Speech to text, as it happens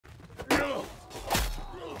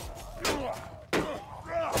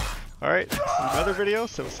Alright, this is another video,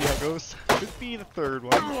 so we'll see how it goes. Should be the third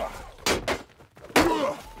one.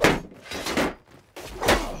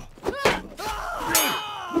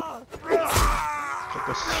 Get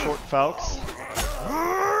the short falcons.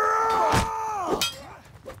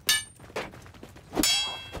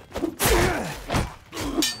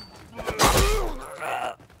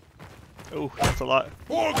 Oh, that's a lot.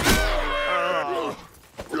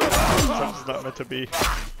 Something's not meant to be.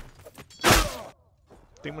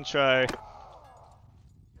 Demon shy.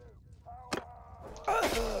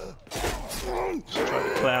 Just try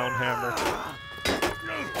the clown hammer.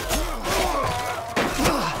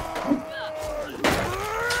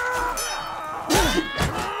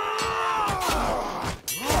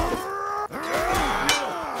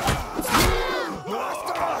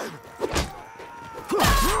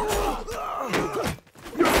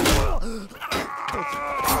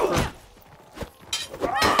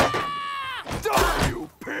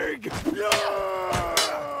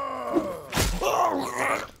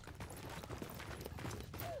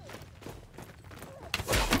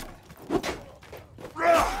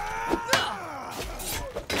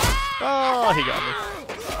 Oh, he got me.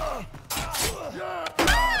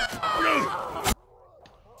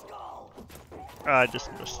 I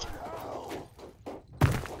just missed.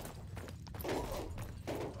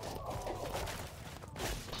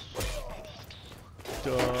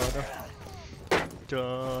 Donna.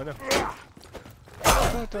 Donna.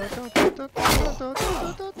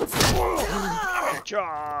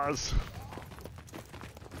 Jaws.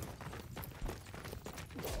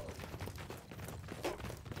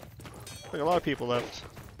 Like a lot of people left.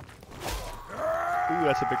 Ooh,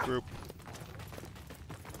 that's a big group.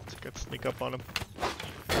 Let's get sneak up on him.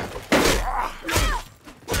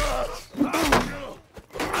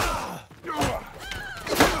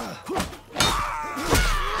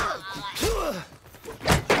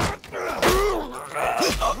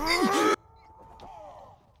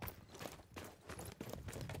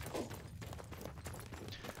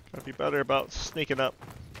 Gotta be better about sneaking up.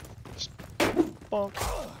 Just bonk.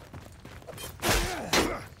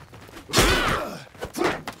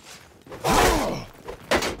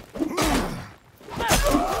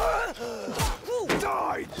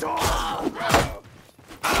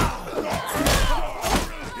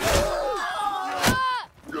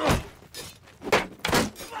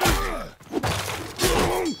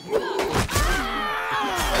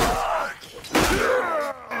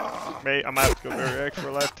 I might have to go very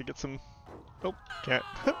extra left to get some. Nope, can't.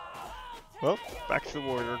 Well, back to the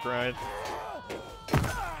warrior grind.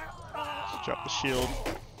 Just drop the shield.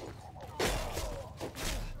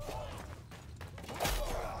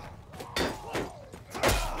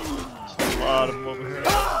 There's a lot of them over here.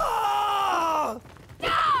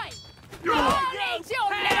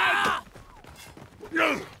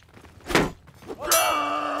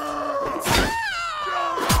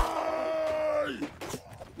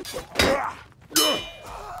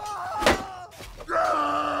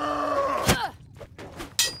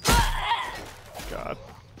 God,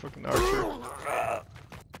 fucking archer.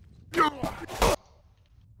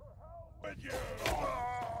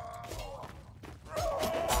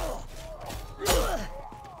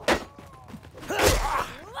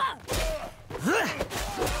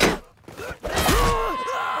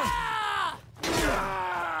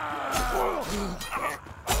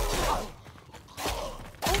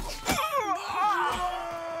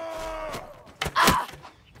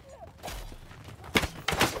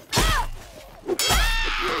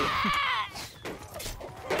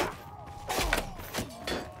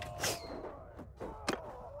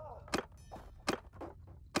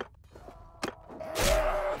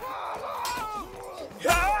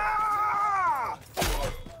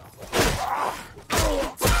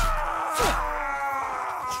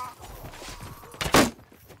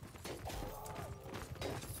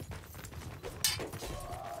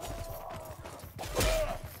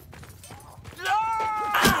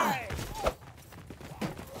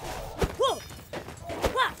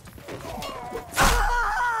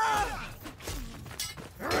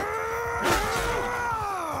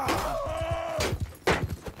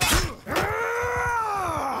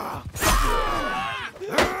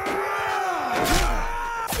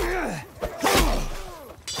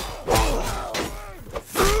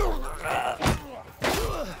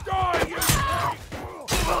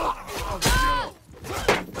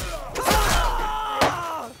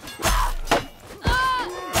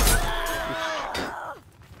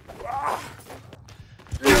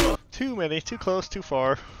 Too many, too close, too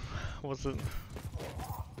far. Wasn't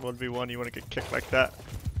 1v1, you want to get kicked like that.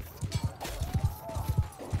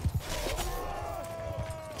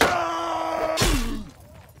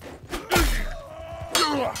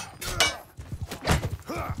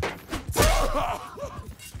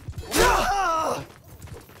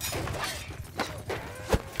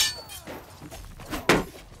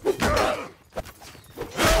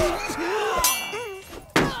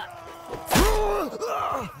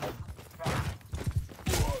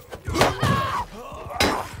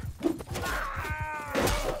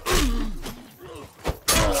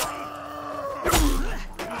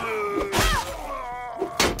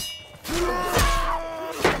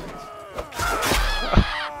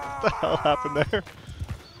 happened there.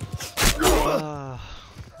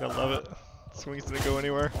 Gotta love it. Swings didn't go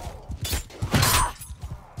anywhere.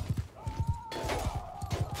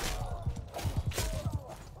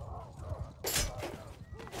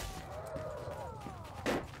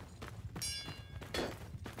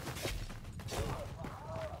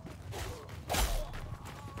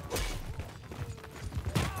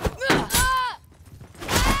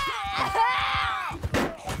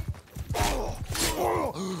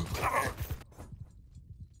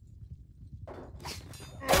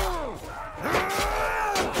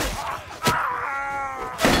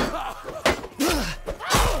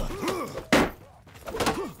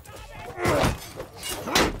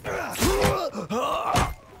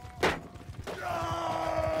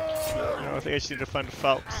 I think I just need to find a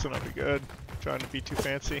Phelps and I'll be good. I'm trying to be too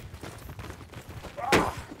fancy.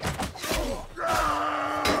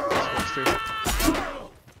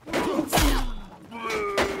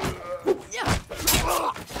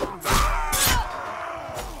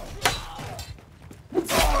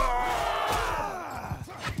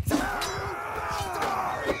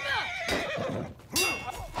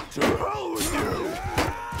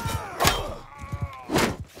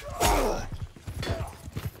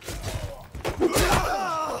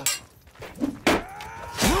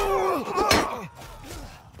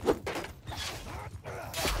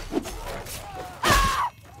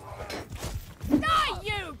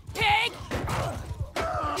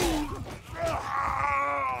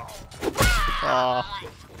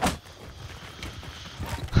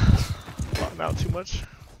 Out too much.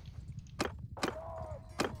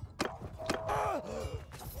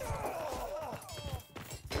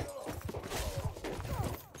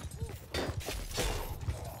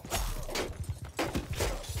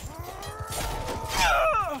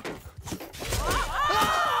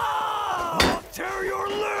 Tear your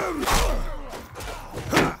limbs!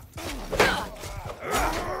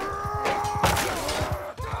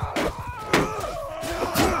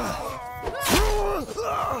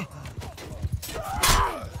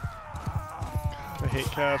 I hate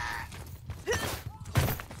calf.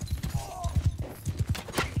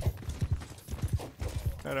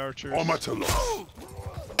 And archers.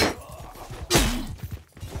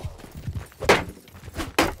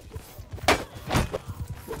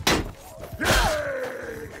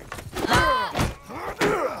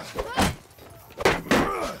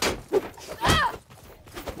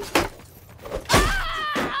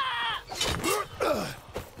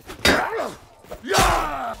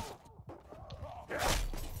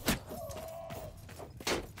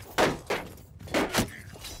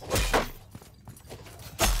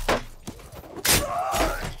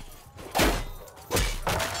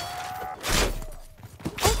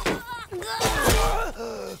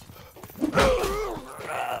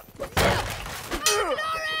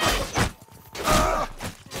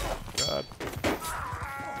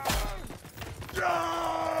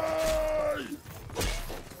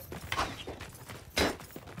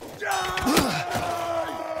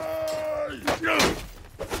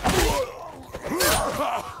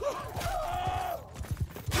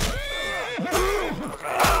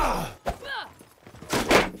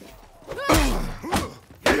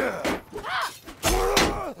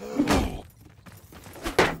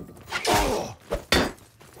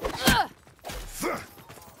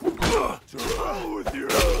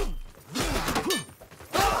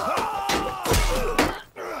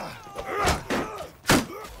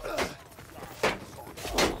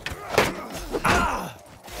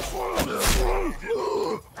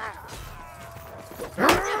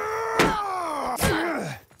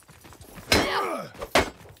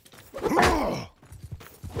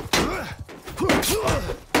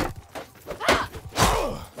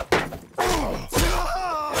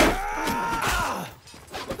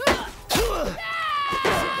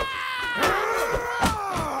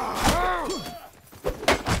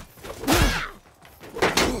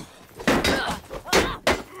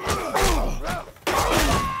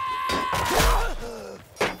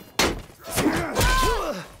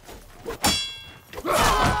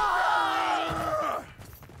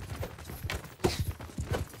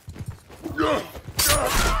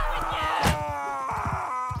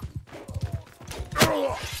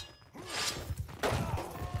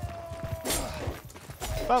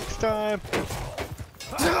 Box time!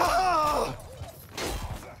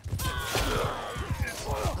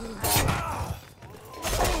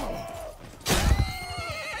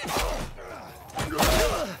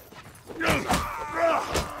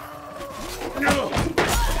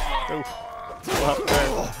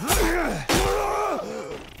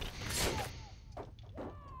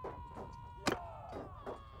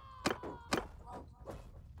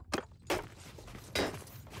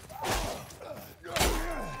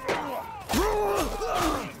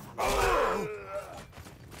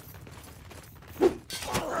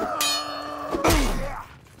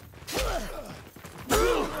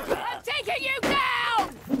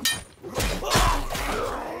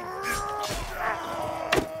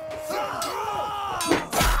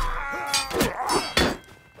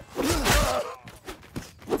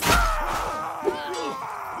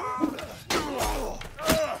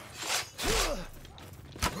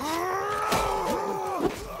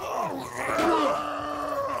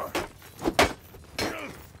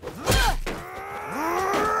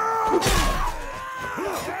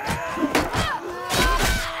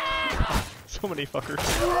 many fuckers.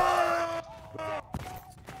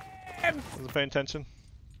 Wasn't paying attention.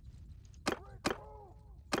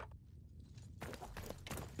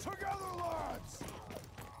 Together, lads!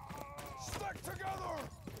 Stick together!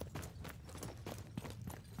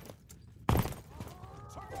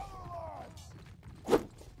 Together, lads!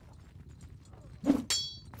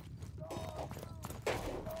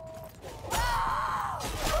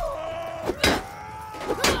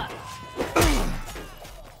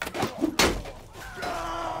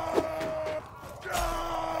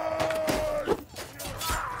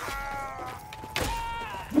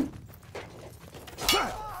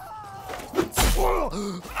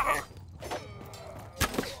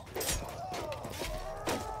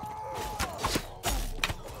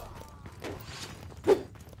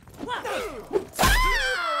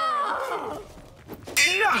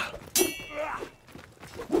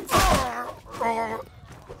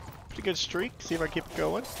 Pretty good streak. See if I keep it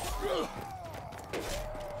going.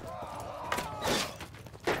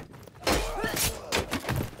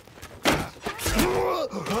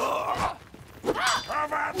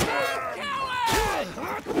 Come at them!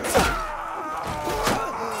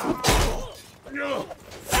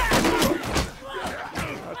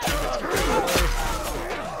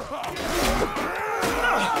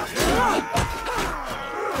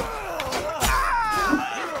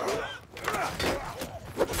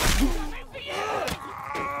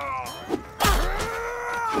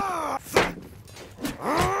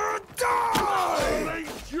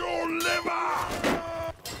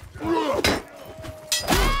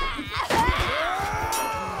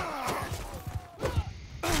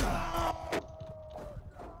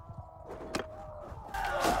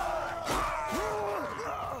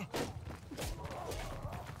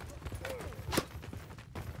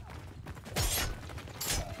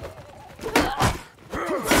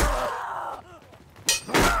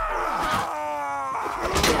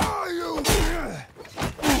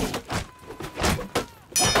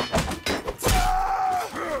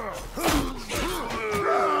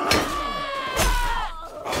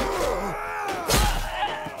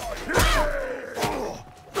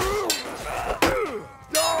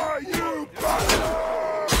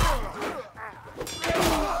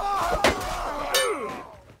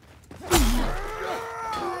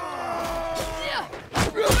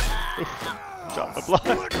 Drop the block.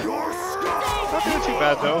 Not doing too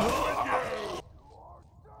bad though.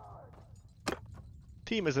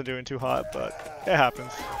 Team isn't doing too hot, but it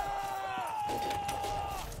happens.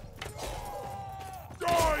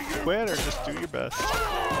 Quit or just do your best.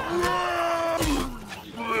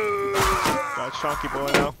 Got Chonky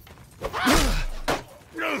boy now.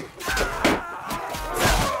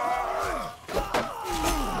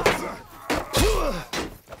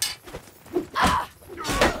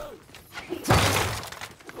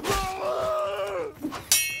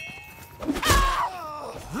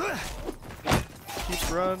 Keep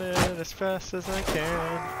running as fast as I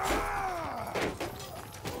can.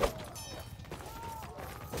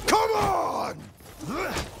 Come on!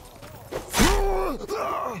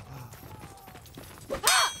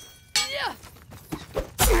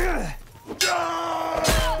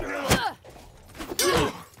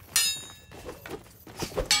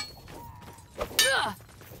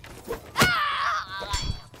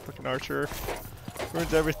 Fucking Archer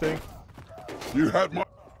ruins everything. You had my...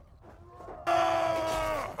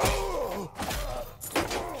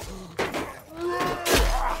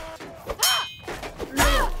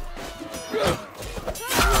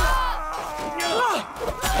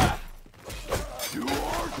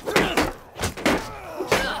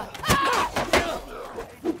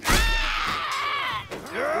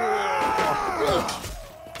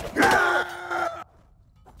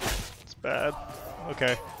 It's bad.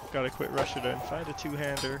 Okay, gotta quit rushing in. Find a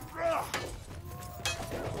two-hander.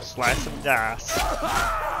 Slice some dice.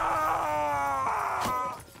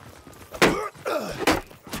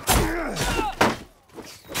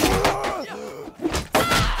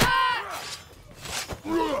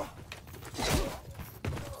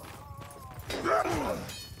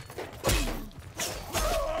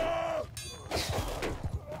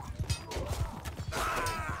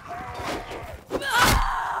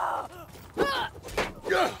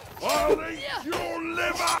 I'll eat your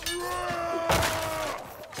liver!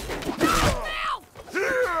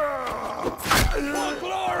 For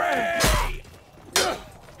glory!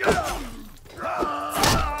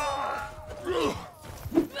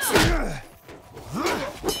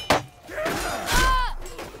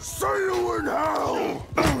 See you in hell!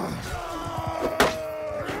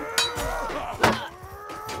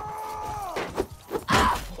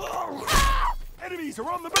 Enemies are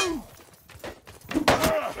on the move!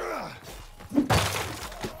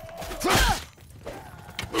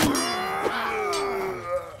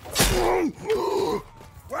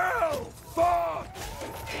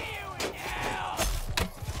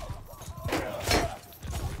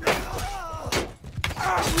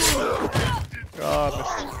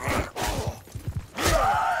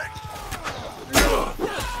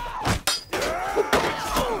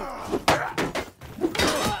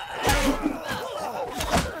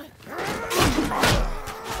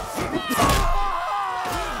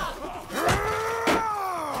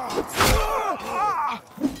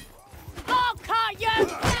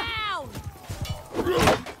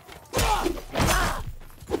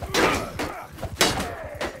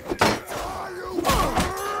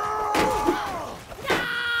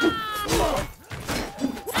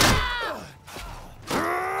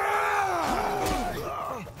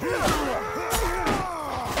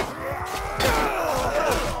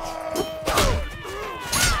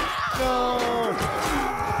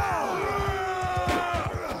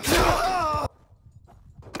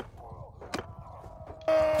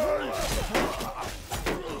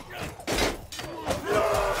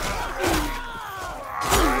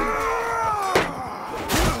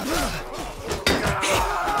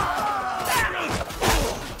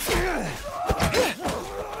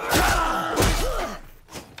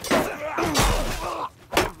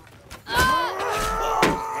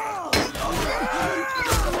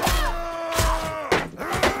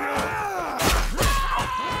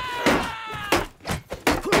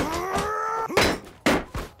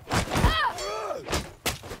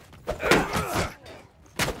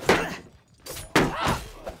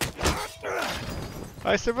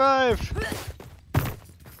 I survived!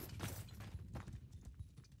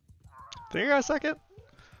 Think I got a second?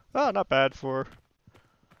 Oh, not bad for...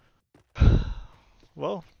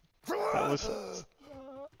 Well, that was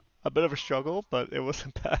a bit of a struggle, but it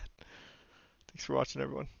wasn't bad. Thanks for watching,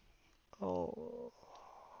 everyone. Oh.